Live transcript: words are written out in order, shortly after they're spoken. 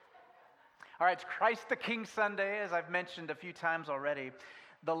All right, it's Christ the King Sunday, as I've mentioned a few times already,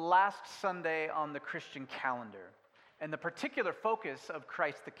 the last Sunday on the Christian calendar. And the particular focus of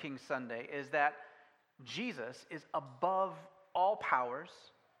Christ the King Sunday is that Jesus is above all powers,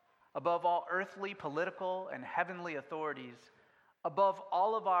 above all earthly, political, and heavenly authorities, above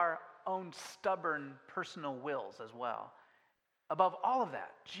all of our own stubborn personal wills as well. Above all of that,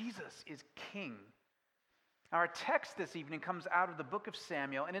 Jesus is King. Our text this evening comes out of the book of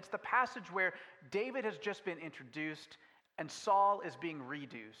Samuel, and it's the passage where David has just been introduced and Saul is being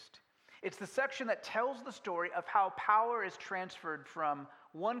reduced. It's the section that tells the story of how power is transferred from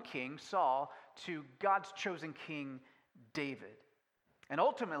one king, Saul, to God's chosen king, David. And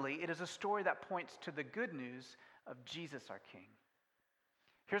ultimately, it is a story that points to the good news of Jesus, our King.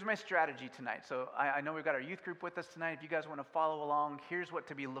 Here's my strategy tonight. So I know we've got our youth group with us tonight. If you guys want to follow along, here's what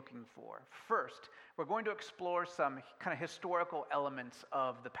to be looking for. First, we're going to explore some kind of historical elements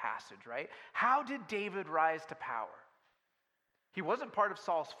of the passage, right? How did David rise to power? He wasn't part of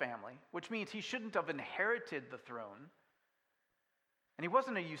Saul's family, which means he shouldn't have inherited the throne. And he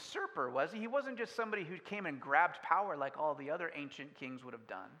wasn't a usurper, was he? He wasn't just somebody who came and grabbed power like all the other ancient kings would have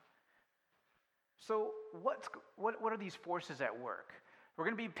done. So what are these forces at work? We're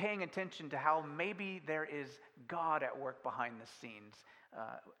going to be paying attention to how maybe there is God at work behind the scenes,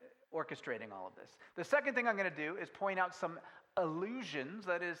 orchestrating all of this. The second thing I'm going to do is point out some allusions,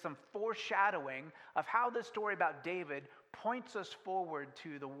 that is, some foreshadowing of how this story about David points us forward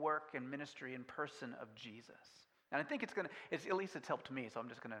to the work and ministry and person of Jesus. And I think at least it's helped me, so I'm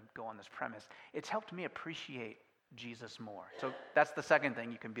just going to go on this premise. It's helped me appreciate Jesus more. So that's the second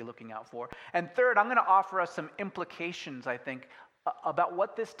thing you can be looking out for. And third, I'm going to offer us some implications, I think, about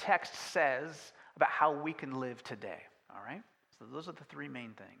what this text says about how we can live today. All right? So those are the three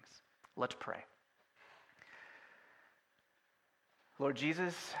main things. Let's pray. Lord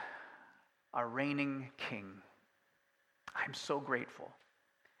Jesus, our reigning King, I'm so grateful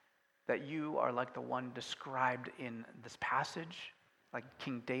that you are like the one described in this passage, like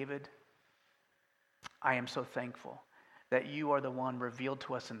King David. I am so thankful that you are the one revealed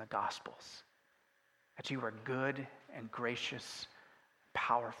to us in the Gospels, that you are good and gracious,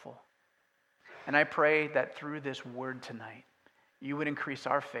 powerful. And I pray that through this word tonight, you would increase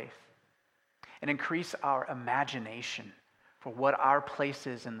our faith and increase our imagination for what our place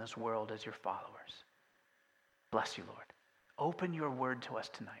is in this world as your followers. Bless you, Lord. Open your word to us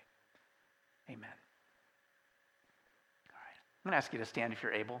tonight. Amen. All right. I'm going to ask you to stand if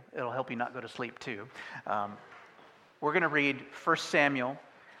you're able. It'll help you not go to sleep too. We're going to read 1 Samuel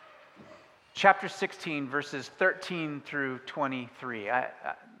chapter 16, verses 13 through 23.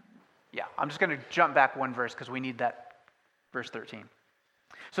 I'm just going to jump back one verse because we need that verse 13.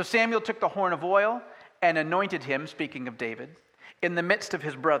 So Samuel took the horn of oil and anointed him, speaking of David, in the midst of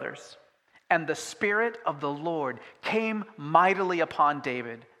his brothers. And the Spirit of the Lord came mightily upon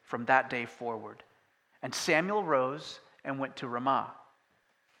David from that day forward. And Samuel rose and went to Ramah.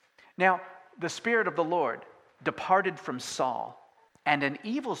 Now, the Spirit of the Lord departed from Saul, and an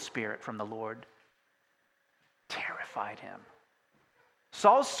evil spirit from the Lord terrified him.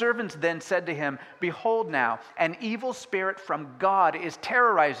 Saul's servants then said to him, "Behold now, an evil spirit from God is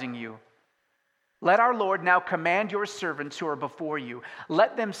terrorizing you. Let our Lord now command your servants who are before you.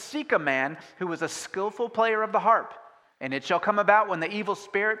 Let them seek a man who is a skillful player of the harp. And it shall come about when the evil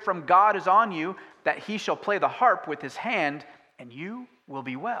spirit from God is on you, that he shall play the harp with his hand, and you will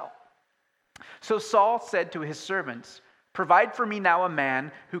be well." So Saul said to his servants, "Provide for me now a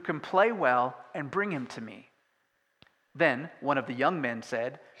man who can play well, and bring him to me." Then one of the young men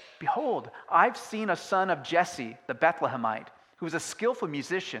said, "Behold, I've seen a son of Jesse the Bethlehemite, who is a skillful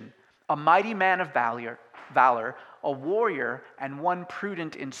musician, a mighty man of valor, a warrior, and one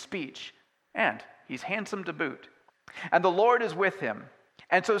prudent in speech, and he's handsome to boot. And the Lord is with him."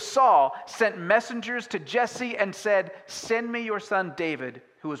 And so Saul sent messengers to Jesse and said, "Send me your son David,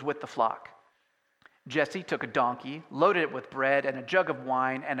 who is with the flock." Jesse took a donkey, loaded it with bread and a jug of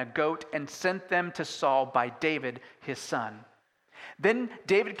wine and a goat, and sent them to Saul by David, his son. Then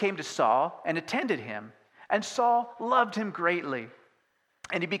David came to Saul and attended him, and Saul loved him greatly,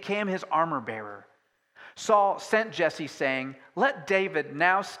 and he became his armor-bearer. Saul sent Jesse, saying, "Let David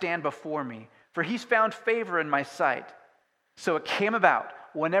now stand before me, for he's found favor in my sight." So it came about,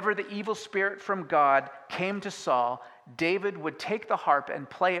 whenever the evil spirit from God came to Saul, David would take the harp and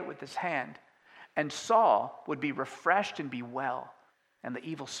play it with his hand. And Saul would be refreshed and be well, and the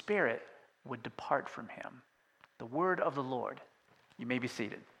evil spirit would depart from him. The word of the Lord. You may be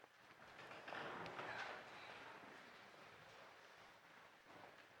seated.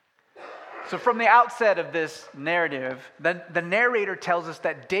 So from the outset of this narrative, the narrator tells us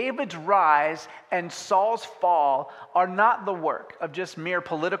that David's rise and Saul's fall are not the work of just mere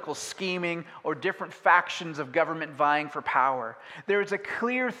political scheming or different factions of government vying for power. There is a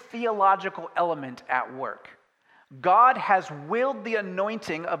clear theological element at work. God has willed the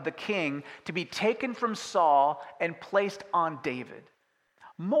anointing of the king to be taken from Saul and placed on David.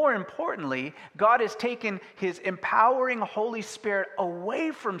 More importantly, God has taken his empowering Holy Spirit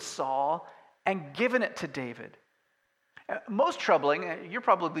away from Saul and given it to David. Most troubling, you're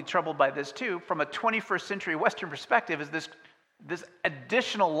probably troubled by this too, from a 21st century Western perspective, is this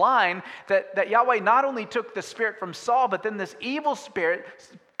additional line that Yahweh not only took the spirit from Saul, but then this evil spirit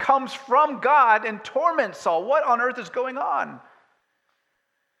comes from God and torments Saul. What on earth is going on?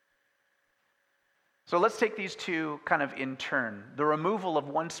 So let's take these two kind of in turn. The removal of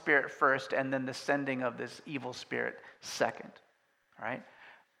one spirit first, and then the sending of this evil spirit second. All right?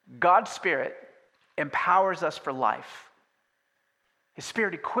 God's Spirit empowers us for life. His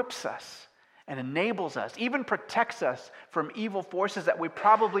Spirit equips us and enables us, even protects us from evil forces that we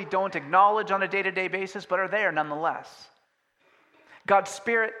probably don't acknowledge on a day-to-day basis, but are there nonetheless. God's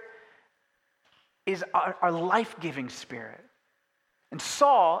Spirit is our life-giving Spirit. And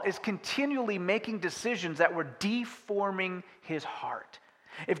Saul is continually making decisions that were deforming his heart.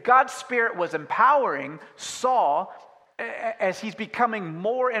 If God's Spirit was empowering Saul as he's becoming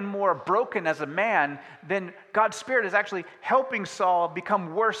more and more broken as a man, then God's Spirit is actually helping Saul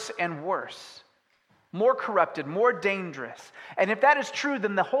become worse and worse, more corrupted, more dangerous. And if that is true,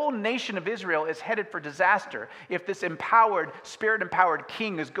 then the whole nation of Israel is headed for disaster if this Spirit-empowered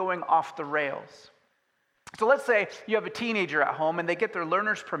king is going off the rails. So let's say you have a teenager at home and they get their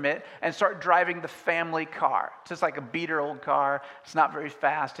learner's permit and start driving the family car. It's just like a beater old car. It's not very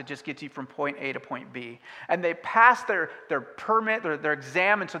fast. It just gets you from point A to point B. And they pass their permit, their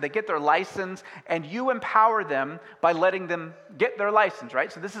exam, and so they get their license, and you empower them by letting them get their license,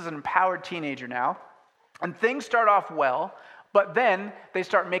 right? So this is an empowered teenager now. And things start off well, but then they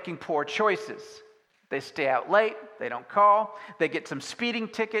start making poor choices. They stay out late. They don't call. They get some speeding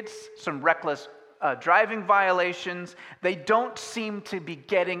tickets, some reckless driving violations. They don't seem to be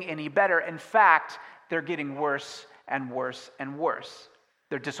getting any better. In fact, they're getting worse and worse and worse.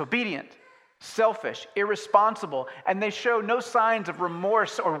 They're disobedient, selfish, irresponsible, and they show no signs of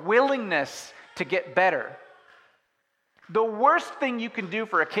remorse or willingness to get better. The worst thing you can do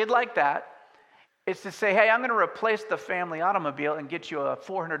for a kid like that is to say, hey, I'm going to replace the family automobile and get you a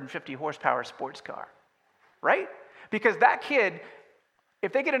 450 horsepower sports car, right? Because that kid,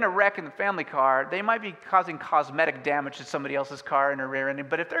 if they get in a wreck in the family car, they might be causing cosmetic damage to somebody else's car in a rear end.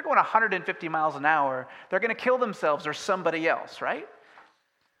 But if they're going 150 miles an hour, they're going to kill themselves or somebody else, right?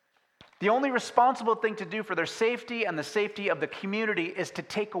 The only responsible thing to do for their safety and the safety of the community is to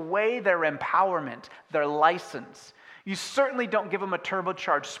take away their empowerment, their license. You certainly don't give them a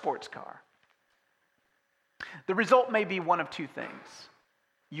turbocharged sports car. The result may be one of two things.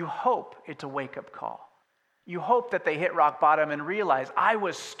 You hope it's a wake-up call. You hope that they hit rock bottom and realize, I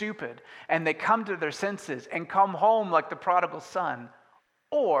was stupid, and they come to their senses and come home like the prodigal son.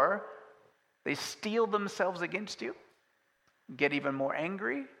 Or they steel themselves against you, get even more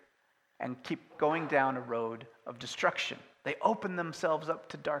angry, and keep going down a road of destruction. They open themselves up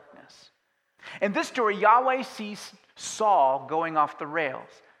to darkness. In this story, Yahweh sees Saul going off the rails.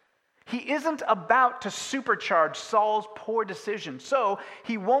 He isn't about to supercharge Saul's poor decisions, so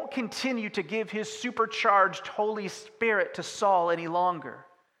he won't continue to give his supercharged Holy Spirit to Saul any longer.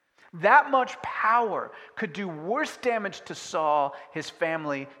 That much power could do worse damage to Saul, his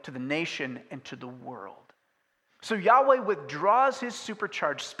family, to the nation, and to the world. So Yahweh withdraws his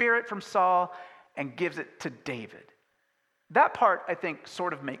supercharged spirit from Saul and gives it to David. That part, I think,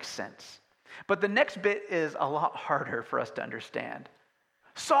 sort of makes sense. But the next bit is a lot harder for us to understand.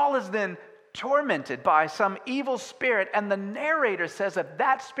 Saul is then tormented by some evil spirit, and the narrator says that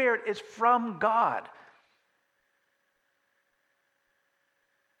that spirit is from God.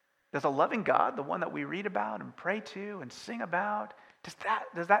 Does a loving God, the one that we read about and pray to and sing about,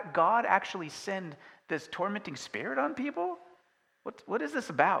 does that God actually send this tormenting spirit on people? What is this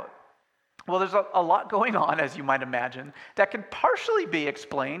about? Well, there's a lot going on, as you might imagine, that can partially be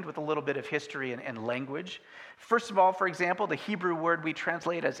explained with a little bit of history and language. First of all, for example, the Hebrew word we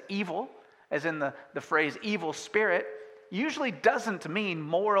translate as evil, as in the phrase evil spirit, usually doesn't mean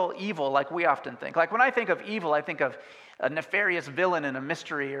moral evil like we often think. Like when I think of evil, I think of a nefarious villain in a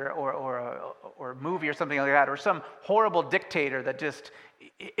mystery or a movie or something like that, or some horrible dictator that just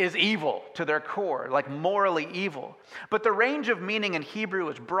is evil to their core, like morally evil. But the range of meaning in Hebrew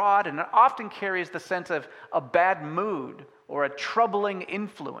is broad, and it often carries the sense of a bad mood or a troubling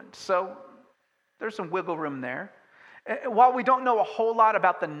influence. So There's some wiggle room there. While we don't know a whole lot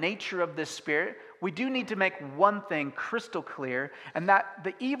about the nature of this spirit, we do need to make one thing crystal clear, and that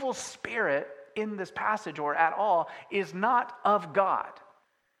the evil spirit in this passage or at all is not of God.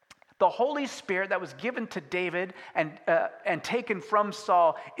 The Holy Spirit that was given to David and taken from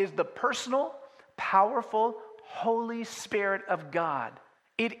Saul is the personal, powerful, Holy Spirit of God.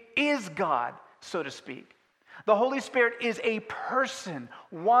 It is God, so to speak. The Holy Spirit is a person,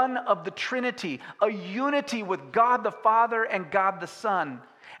 one of the Trinity, a unity with God the Father and God the Son.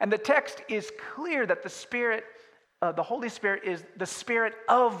 And the text is clear that the Holy Spirit is the Spirit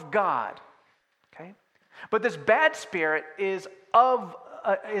of God. Okay? But this bad spirit is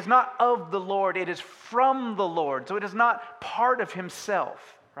not of the Lord, it is from the Lord. So it is not part of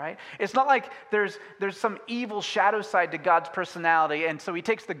himself. Right? It's not like there's some evil shadow side to God's personality, and so he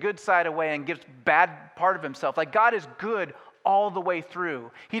takes the good side away and gives bad part of himself. Like God is good all the way through.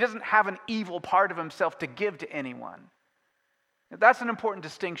 He doesn't have an evil part of himself to give to anyone. That's an important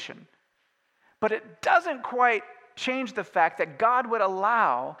distinction. But it doesn't quite change the fact that God would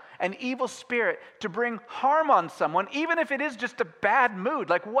allow an evil spirit to bring harm on someone, even if it is just a bad mood.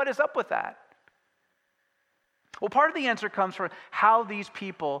 Like, what is up with that? Well, part of the answer comes from how these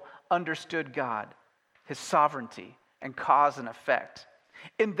people understood God, his sovereignty, and cause and effect.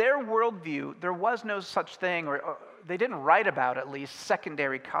 In their worldview, there was no such thing, or they didn't write about at least,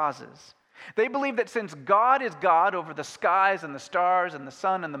 secondary causes. They believed that since God is God over the skies and the stars and the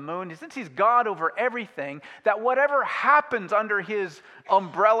sun and the moon, since he's God over everything, that whatever happens under his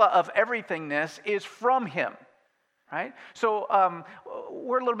umbrella of everythingness is from him. Right? So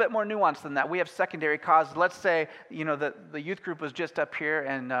we're a little bit more nuanced than that. We have secondary causes. Let's say, the youth group was just up here,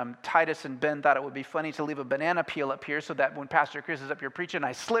 and Titus and Ben thought it would be funny to leave a banana peel up here so that when Pastor Chris is up here preaching,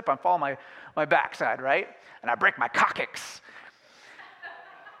 I slip, I fall on my backside, right? And I break my coccyx.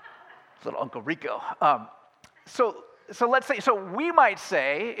 Little Uncle Rico. So let's say, so we might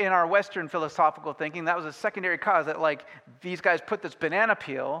say in our Western philosophical thinking that was a secondary cause, that like these guys put this banana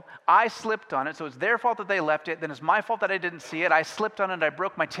peel, I slipped on it, so it's their fault that they left it, then it's my fault that I didn't see it, I slipped on it, I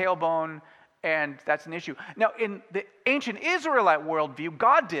broke my tailbone, and that's an issue. Now, in the ancient Israelite worldview,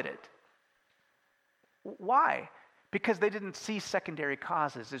 God did it. Why? Because they didn't see secondary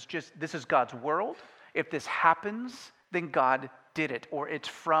causes. It's just, this is God's world. If this happens, then God did it, or it's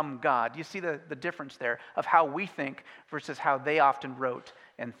from God. You see the difference there of how we think versus how they often wrote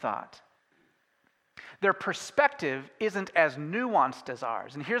and thought. Their perspective isn't as nuanced as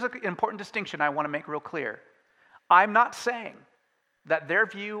ours. And here's an important distinction I want to make real clear. I'm not saying that their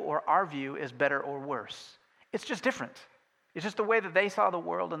view or our view is better or worse. It's just different. It's just the way that they saw the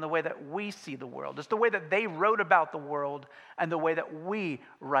world and the way that we see the world. It's the way that they wrote about the world and the way that we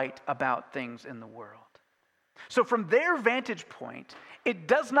write about things in the world. So from their vantage point, it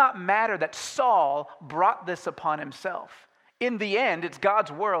does not matter that Saul brought this upon himself. In the end, it's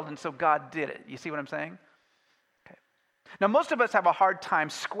God's world, and so God did it. You see what I'm saying? Okay. Now, most of us have a hard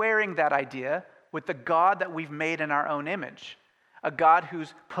time squaring that idea with the God that we've made in our own image, a God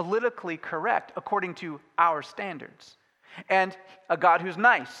who's politically correct according to our standards, and a God who's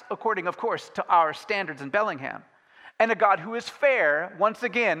nice according, of course, to our standards in Bellingham. And a God who is fair, once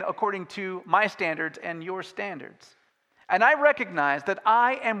again, according to my standards and your standards. And I recognize that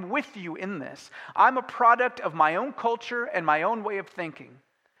I am with you in this. I'm a product of my own culture and my own way of thinking.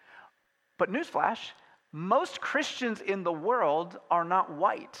 But newsflash, most Christians in the world are not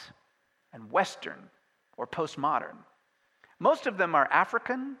white and Western or postmodern. Most of them are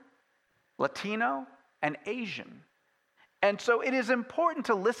African, Latino, and Asian. And so it is important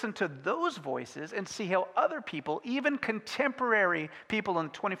to listen to those voices and see how other people, even contemporary people in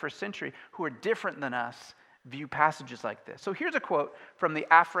the 21st century who are different than us, view passages like this. So here's a quote from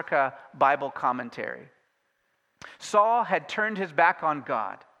the Africa Bible Commentary. Saul had turned his back on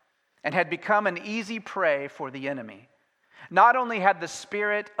God and had become an easy prey for the enemy. Not only had the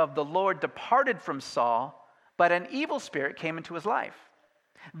Spirit of the Lord departed from Saul, but an evil spirit came into his life.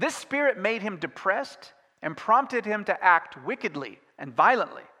 This spirit made him depressed and prompted him to act wickedly and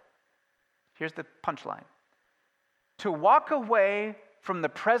violently. Here's the punchline. To walk away from the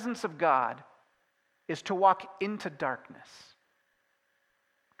presence of God is to walk into darkness.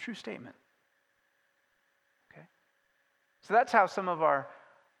 True statement. Okay? So that's how some of our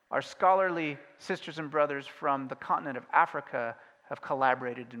scholarly sisters and brothers from the continent of Africa have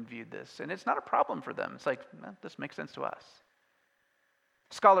collaborated and viewed this. And it's not a problem for them. It's like, this makes sense to us.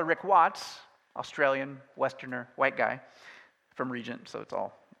 Scholar Rick Watts, Australian, Westerner, white guy from Regent, so it's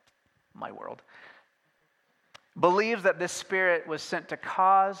all my world, believes that this spirit was sent to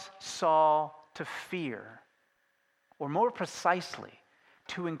cause Saul to fear, or more precisely,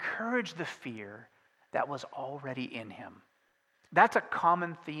 to encourage the fear that was already in him. That's a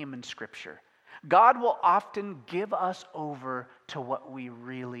common theme in Scripture. God will often give us over to what we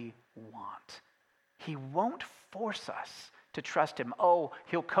really want. He won't force us to trust him. Oh,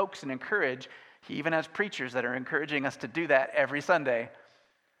 he'll coax and encourage. He even has preachers that are encouraging us to do that every Sunday.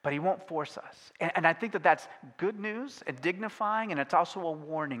 But he won't force us. And I think that that's good news and dignifying, and it's also a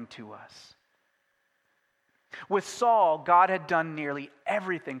warning to us. With Saul, God had done nearly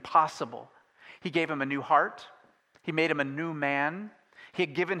everything possible. He gave him a new heart. He made him a new man. He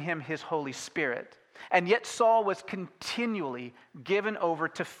had given him his Holy Spirit. And yet Saul was continually given over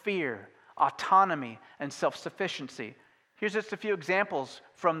to fear, autonomy, and self-sufficiency. Here's just a few examples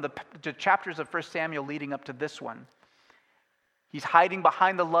from the chapters of 1 Samuel leading up to this one. He's hiding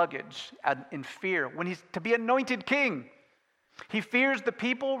behind the luggage in fear when he's to be anointed king. He fears the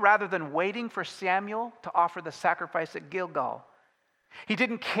people rather than waiting for Samuel to offer the sacrifice at Gilgal. He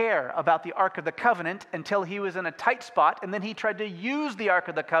didn't care about the Ark of the Covenant until he was in a tight spot, and then he tried to use the Ark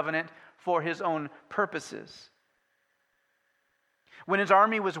of the Covenant for his own purposes. When his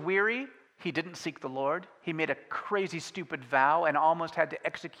army was weary, he didn't seek the Lord. He made a crazy, stupid vow and almost had to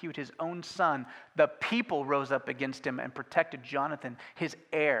execute his own son. The people rose up against him and protected Jonathan, his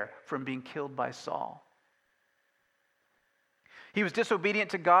heir, from being killed by Saul. He was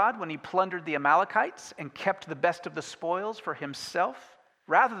disobedient to God when he plundered the Amalekites and kept the best of the spoils for himself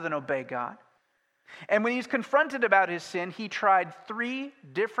rather than obey God. And when he's confronted about his sin, he tried 3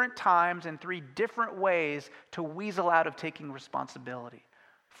 different times in 3 different ways to weasel out of taking responsibility.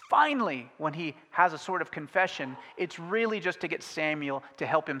 Finally, when he has a sort of confession, it's really just to get Samuel to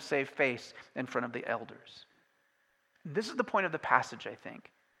help him save face in front of the elders. This is the point of the passage, I think.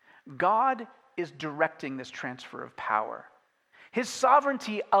 God is directing this transfer of power. His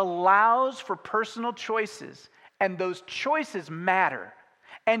sovereignty allows for personal choices, and those choices matter.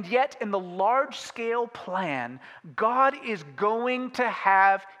 And yet, in the large-scale plan, God is going to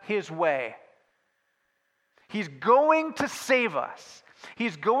have his way. He's going to save us.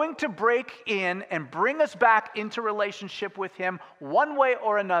 He's going to break in and bring us back into relationship with him one way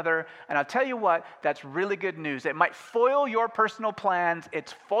or another. And I'll tell you what, that's really good news. It might foil your personal plans.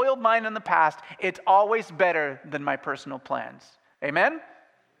 It's foiled mine in the past. It's always better than my personal plans. Amen?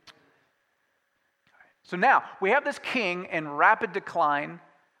 So now, we have this king in rapid decline,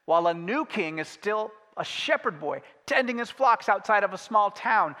 while a new king is still a shepherd boy, tending his flocks outside of a small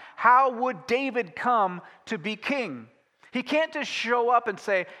town. How would David come to be king? He can't just show up and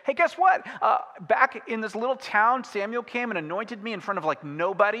say, hey, guess what? Back in this little town, Samuel came and anointed me in front of like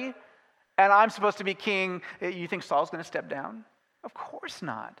nobody, and I'm supposed to be king. You think Saul's going to step down? Of course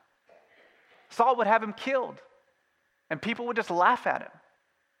not. Saul would have him killed, and people would just laugh at him.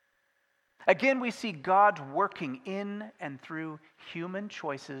 Again, we see God working in and through human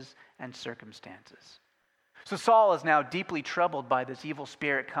choices and circumstances. So Saul is now deeply troubled by this evil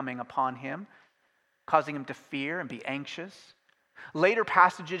spirit coming upon him, causing him to fear and be anxious. Later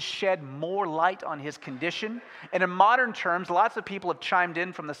passages shed more light on his condition. And in modern terms, lots of people have chimed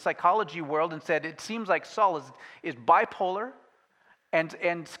in from the psychology world and said it seems like Saul is bipolar and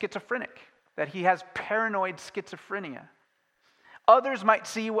schizophrenic, that he has paranoid schizophrenia. Others might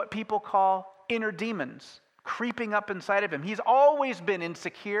see what people call inner demons creeping up inside of him. He's always been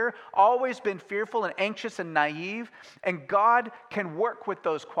insecure, always been fearful and anxious and naive, and God can work with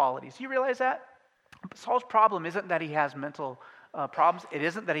those qualities. You realize that? Saul's problem isn't that he has mental problems. It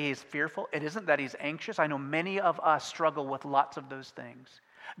isn't that he is fearful. It isn't that he's anxious. I know many of us struggle with lots of those things.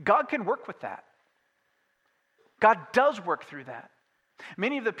 God can work with that. God does work through that.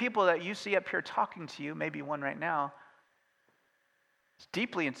 Many of the people that you see up here talking to you, maybe one right now, is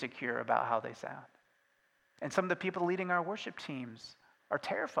deeply insecure about how they sound. And some of the people leading our worship teams are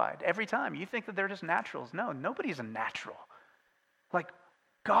terrified every time. You think that they're just naturals. No, nobody's a natural. Like,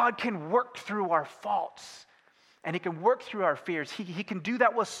 God can work through our faults, and he can work through our fears. He can do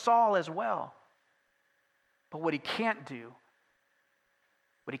that with Saul as well. But what he can't do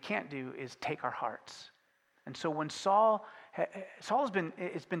is take our hearts. And so when Saul has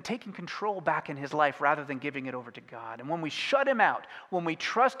been taking control back in his life rather than giving it over to God. And when we shut him out, when we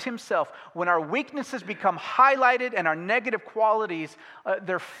trust himself, when our weaknesses become highlighted and our negative qualities,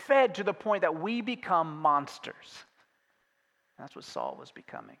 they're fed to the point that we become monsters. That's what Saul was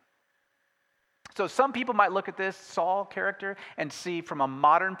becoming. So some people might look at this Saul character and see from a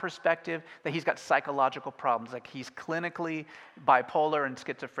modern perspective that he's got psychological problems, like he's clinically bipolar and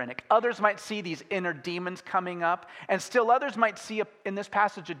schizophrenic. Others might see these inner demons coming up, and still others might see in this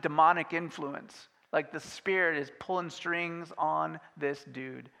passage a demonic influence, like the spirit is pulling strings on this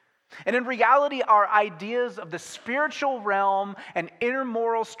dude. And in reality, our ideas of the spiritual realm and inner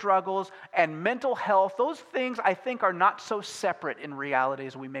moral struggles and mental health, those things I think are not so separate in reality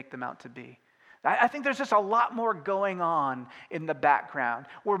as we make them out to be. I think there's just a lot more going on in the background.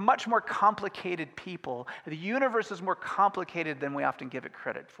 We're much more complicated people. The universe is more complicated than we often give it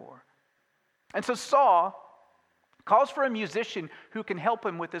credit for. And so Saul calls for a musician who can help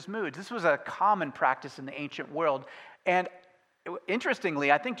him with his moods. This was a common practice in the ancient world. And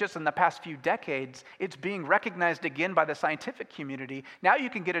interestingly, I think just in the past few decades, it's being recognized again by the scientific community. Now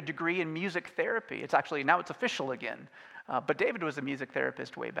you can get a degree in music therapy. Now it's official again. But David was a music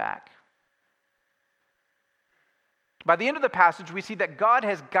therapist way back. By the end of the passage, we see that God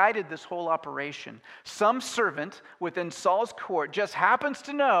has guided this whole operation. Some servant within Saul's court just happens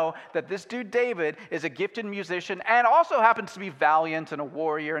to know that this dude David is a gifted musician and also happens to be valiant and a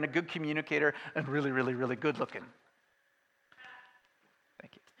warrior and a good communicator and really, really, really good looking.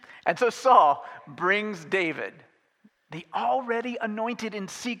 Thank you. And so Saul brings David, the already anointed in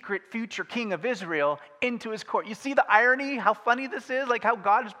secret future king of Israel, into his court. You see the irony, how funny this is, like how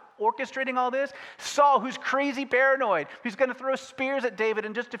God is orchestrating all this? Saul, who's crazy paranoid, who's going to throw spears at David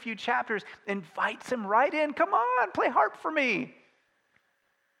in just a few chapters, invites him right in. Come on, play harp for me.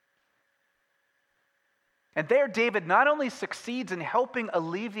 And there, David not only succeeds in helping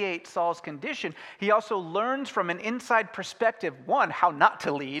alleviate Saul's condition, he also learns from an inside perspective, one, how not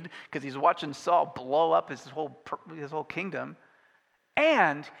to lead, because he's watching Saul blow up his whole kingdom,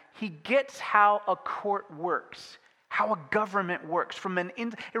 and he gets how a court works, how a government works.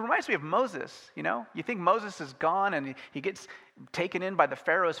 It reminds me of Moses, you know? You think Moses is gone and he gets taken in by the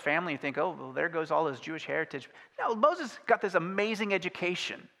Pharaoh's family. You think, oh, well, there goes all his Jewish heritage. No, Moses got this amazing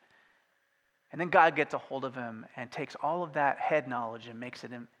education. And then God gets a hold of him and takes all of that head knowledge and makes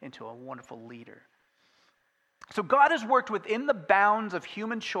it into a wonderful leader. So God has worked within the bounds of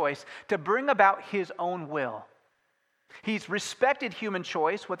human choice to bring about his own will. He's respected human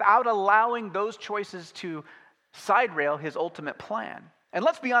choice without allowing those choices to side rail his ultimate plan. And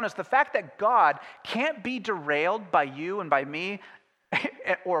let's be honest, the fact that God can't be derailed by you and by me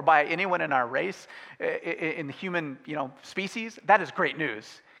or by anyone in our race, in the human species, that is great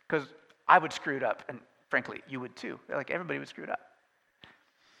news, because I would screw it up, and frankly, you would too. Like everybody would screw it up.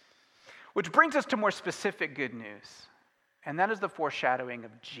 Which brings us to more specific good news, and that is the foreshadowing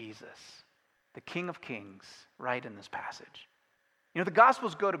of Jesus, the King of Kings, right in this passage. The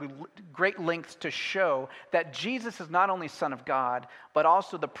Gospels go to great lengths to show that Jesus is not only Son of God, but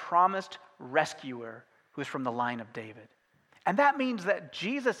also the promised rescuer who is from the line of David. And that means that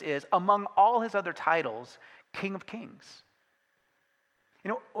Jesus is, among all his other titles, King of Kings.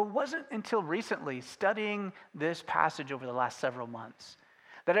 It wasn't until recently, studying this passage over the last several months,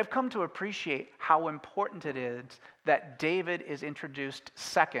 that I've come to appreciate how important it is that David is introduced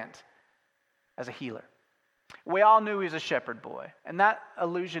second as a healer. We all knew he's a shepherd boy, and that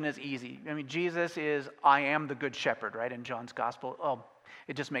allusion is easy. Jesus is, I am the good shepherd, right, in John's gospel. Oh,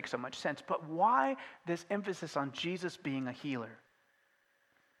 it just makes so much sense. But why this emphasis on Jesus being a healer?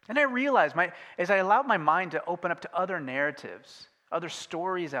 And I realized, as I allowed my mind to open up to other narratives, other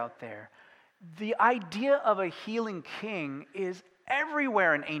stories out there, the idea of a healing king is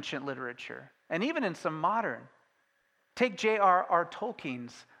everywhere in ancient literature, and even in some modern. Take J.R.R.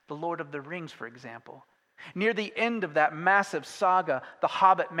 Tolkien's The Lord of the Rings, for example. Near the end of that massive saga, the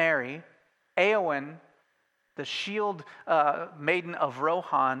Hobbit Merry, Éowyn, the shield maiden of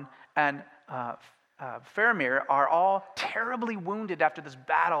Rohan, and Faramir are all terribly wounded after this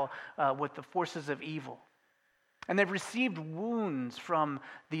battle with the forces of evil. And they've received wounds from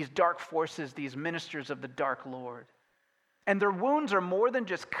these dark forces, these ministers of the Dark Lord. And their wounds are more than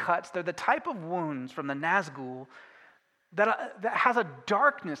just cuts. They're the type of wounds from the Nazgul that has a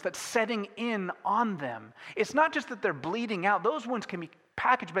darkness that's setting in on them. It's not just that they're bleeding out. Those wounds can be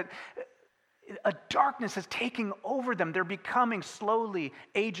packaged, but a darkness is taking over them. They're becoming slowly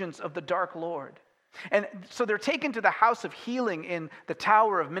agents of the Dark Lord. And so they're taken to the house of healing in the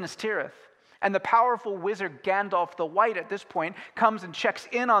Tower of Minas Tirith. And the powerful wizard Gandalf the White at this point comes and checks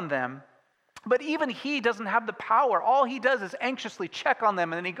in on them. But even he doesn't have the power. All he does is anxiously check on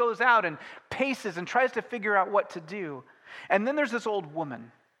them, and then he goes out and paces and tries to figure out what to do. And then there's this old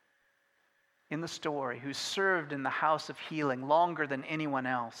woman in the story who served in the house of healing longer than anyone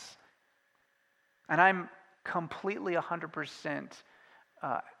else. And I'm completely 100%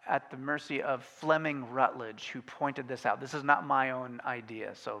 at the mercy of Fleming Rutledge, who pointed this out. This is not my own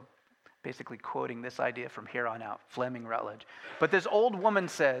idea, so basically quoting this idea from here on out, Fleming Rutledge. But this old woman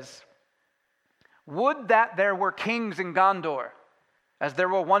says, "Would that there were kings in Gondor, as there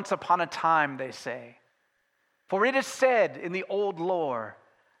were once upon a time, they say. For it is said in the old lore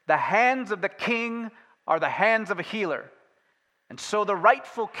The hands of the king are the hands of a healer, and so the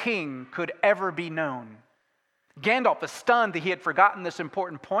rightful king could ever be known. Gandalf is stunned that he had forgotten this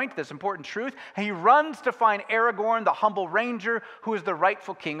important point, this important truth, and he runs to find Aragorn, the humble ranger, who is the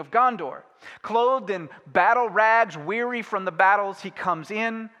rightful king of Gondor. Clothed in battle rags, weary from the battles, he comes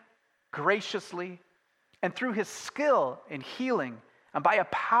in graciously, and through his skill in healing and by a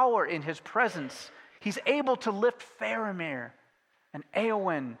power in his presence, he's able to lift Faramir and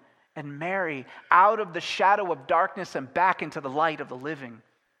Éowyn and Merry out of the shadow of darkness and back into the light of the living.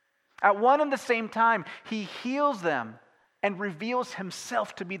 At one and the same time, he heals them and reveals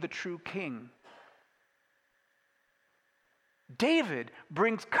himself to be the true king. David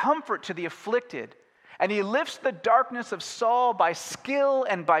brings comfort to the afflicted, and he lifts the darkness of Saul by skill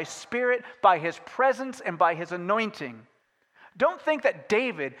and by spirit, by his presence and by his anointing. Don't think that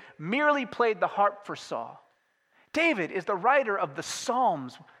David merely played the harp for Saul. David is the writer of the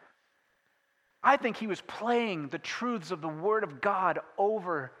Psalms. I think he was playing the truths of the Word of God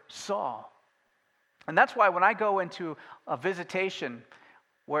over Saul. And that's why when I go into a visitation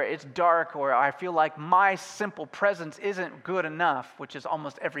where it's dark or I feel like my simple presence isn't good enough, which is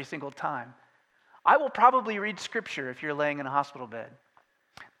almost every single time, I will probably read Scripture if you're laying in a hospital bed.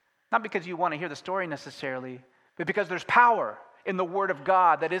 Not because you want to hear the story necessarily, but because there's power in the Word of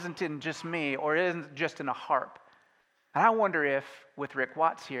God that isn't in just me or isn't just in a harp. And I wonder if, with Rick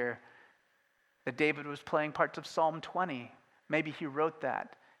Watts here, that David was playing parts of Psalm 20. Maybe he wrote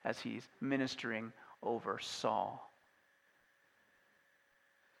that as he's ministering over Saul.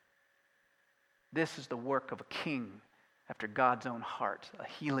 This is the work of a king after God's own heart, a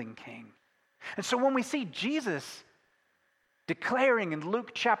healing king. And so when we see Jesus declaring in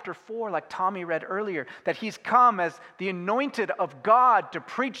Luke chapter 4, like Tommy read earlier, that he's come as the anointed of God to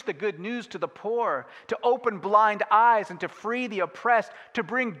preach the good news to the poor, to open blind eyes and to free the oppressed, to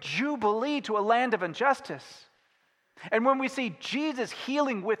bring jubilee to a land of injustice. And when we see Jesus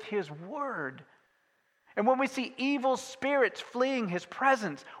healing with his word, and when we see evil spirits fleeing his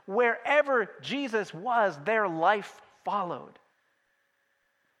presence, wherever Jesus was, their life followed.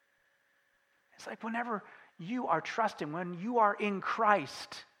 It's like whenever you are trusting, when you are in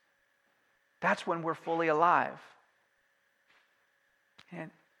Christ, that's when we're fully alive.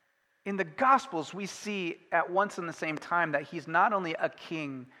 And in the Gospels, we see at once and the same time that he's not only a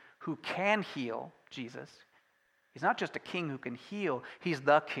king who can heal, Jesus. He's not just a king who can heal, he's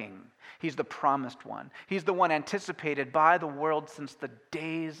the king. He's the promised one. He's the one anticipated by the world since the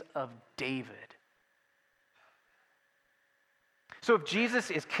days of David. So if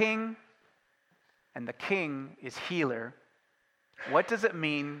Jesus is king, and the king is healer, what does it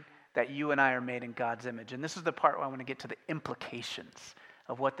mean that you and I are made in God's image? And this is the part where I want to get to the implications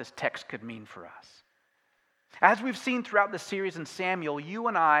of what this text could mean for us. As we've seen throughout the series in Samuel, you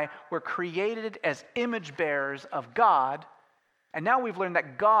and I were created as image bearers of God, and now we've learned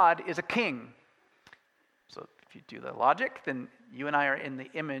that God is a king. So if you do the logic, then you and I are in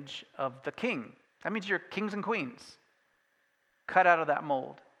the image of the king. That means you're kings and queens, cut out of that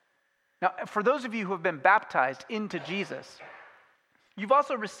mold. Now, for those of you who have been baptized into Jesus, you've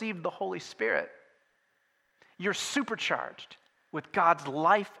also received the Holy Spirit. You're supercharged with God's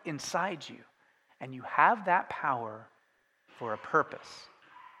life inside you, and you have that power for a purpose.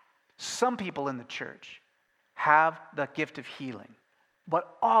 Some people in the church have the gift of healing,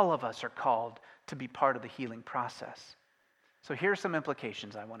 but all of us are called to be part of the healing process. So here are some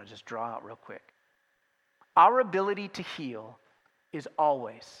implications I want to just draw out real quick. Our ability to heal is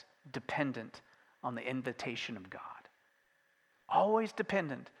always dependent on the invitation of God. Always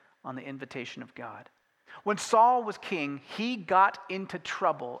dependent on the invitation of God. When Saul was king, he got into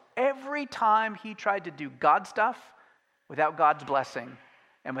trouble every time he tried to do God stuff without God's blessing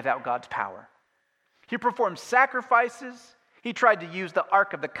and without God's power. He performed sacrifices. He tried to use the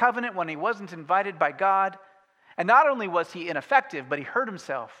Ark of the Covenant when he wasn't invited by God. And not only was he ineffective, but he hurt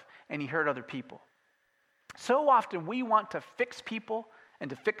himself and he hurt other people. So often we want to fix people and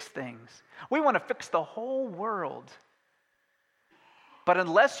to fix things. We want to fix the whole world. But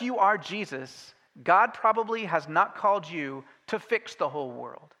unless you are Jesus, God probably has not called you to fix the whole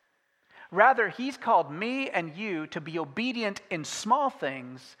world. Rather, he's called me and you to be obedient in small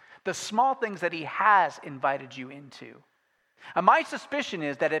things, the small things that he has invited you into. And my suspicion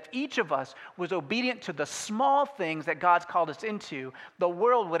is that if each of us was obedient to the small things that God's called us into, the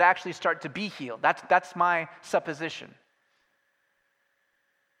world would actually start to be healed. That's my supposition.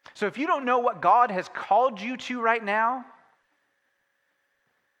 So if you don't know what God has called you to right now,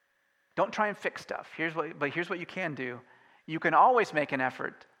 don't try and fix stuff. Here's what you can do. You can always make an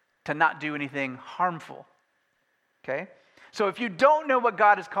effort to not do anything harmful. Okay? So if you don't know what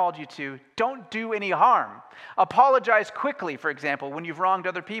God has called you to, don't do any harm. Apologize quickly, for example, when you've wronged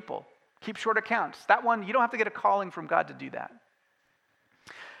other people. Keep short accounts. That one, you don't have to get a calling from God to do that.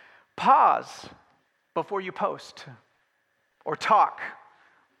 Pause before you post or talk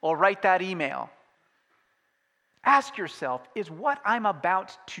or write that email. Ask yourself, is what I'm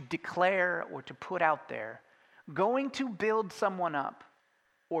about to declare or to put out there going to build someone up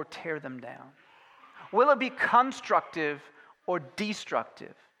or tear them down? Will it be constructive or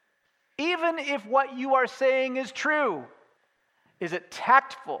destructive? Even if what you are saying is true, is it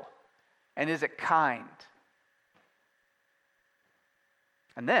tactful and is it kind?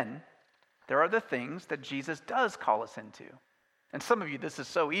 And then there are the things that Jesus does call us into. And some of you, this is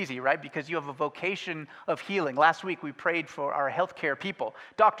so easy, right? Because you have a vocation of healing. Last week, we prayed for our healthcare people,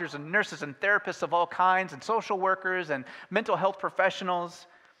 doctors and nurses and therapists of all kinds, and social workers and mental health professionals,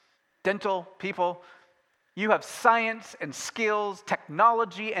 dental people. You have science and skills,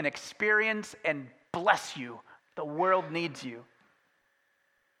 technology and experience, and bless you, the world needs you.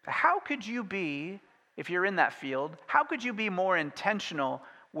 How could you be, if you're in that field, how could you be more intentional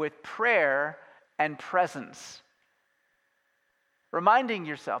with prayer and presence? Reminding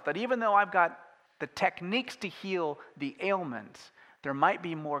yourself that even though I've got the techniques to heal the ailment, there might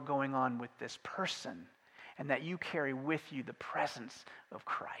be more going on with this person, and that you carry with you the presence of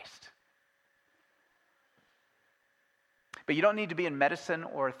Christ. But you don't need to be in medicine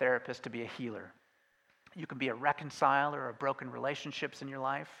or a therapist to be a healer. You can be a reconciler of broken relationships in your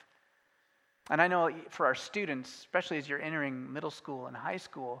life. And I know for our students, especially as you're entering middle school and high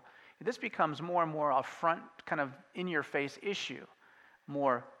school, this becomes more and more a front, kind of in-your-face issue.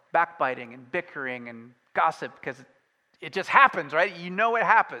 More backbiting and bickering and gossip, because it just happens, right? You know it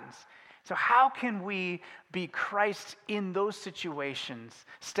happens. So how can we be Christ in those situations,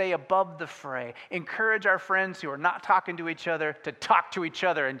 stay above the fray, encourage our friends who are not talking to each other to talk to each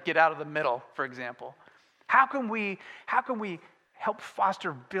other and get out of the middle, for example? How can we help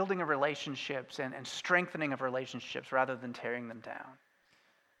foster building of relationships and strengthening of relationships rather than tearing them down?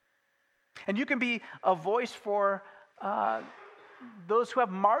 And you can be a voice for those who have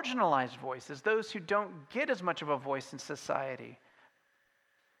marginalized voices, those who don't get as much of a voice in society,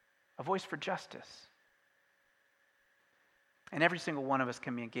 a voice for justice. And every single one of us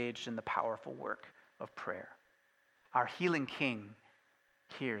can be engaged in the powerful work of prayer. Our healing King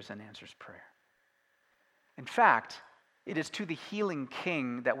hears and answers prayer. In fact, it is to the healing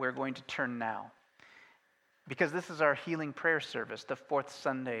King that we're going to turn now, because this is our healing prayer service, the fourth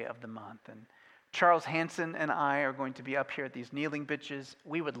Sunday of the month. And Charles Hanson and I are going to be up here at these kneeling benches.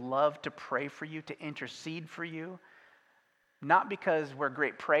 We would love to pray for you, to intercede for you, not because we're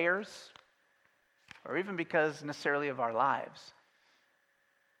great prayers or even because necessarily of our lives,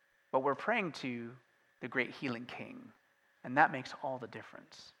 but we're praying to the great healing King, and that makes all the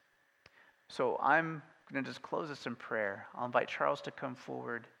difference. So I'm going to just close this in prayer. I'll invite Charles to come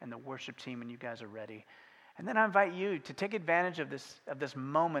forward and the worship team when you guys are ready. And then I invite you to take advantage of this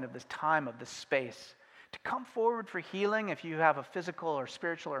moment, of this time, of this space, to come forward for healing if you have a physical or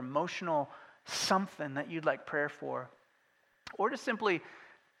spiritual or emotional something that you'd like prayer for, or to simply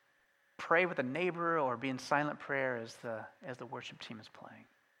pray with a neighbor or be in silent prayer as the worship team is playing.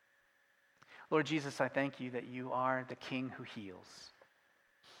 Lord Jesus, I thank you that you are the King who heals.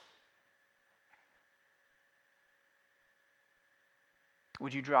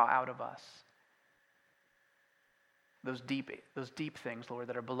 Would you draw out of us those deep things, Lord,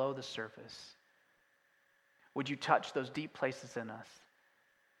 that are below the surface? Would you touch those deep places in us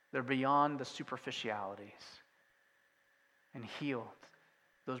that are beyond the superficialities and heal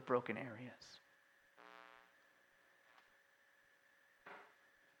those broken areas?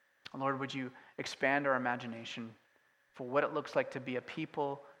 Lord, would you expand our imagination for what it looks like to be a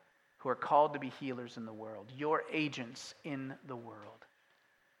people who are called to be healers in the world, your agents in the world.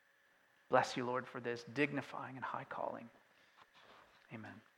 Bless you, Lord, for this dignifying and high calling. Amen.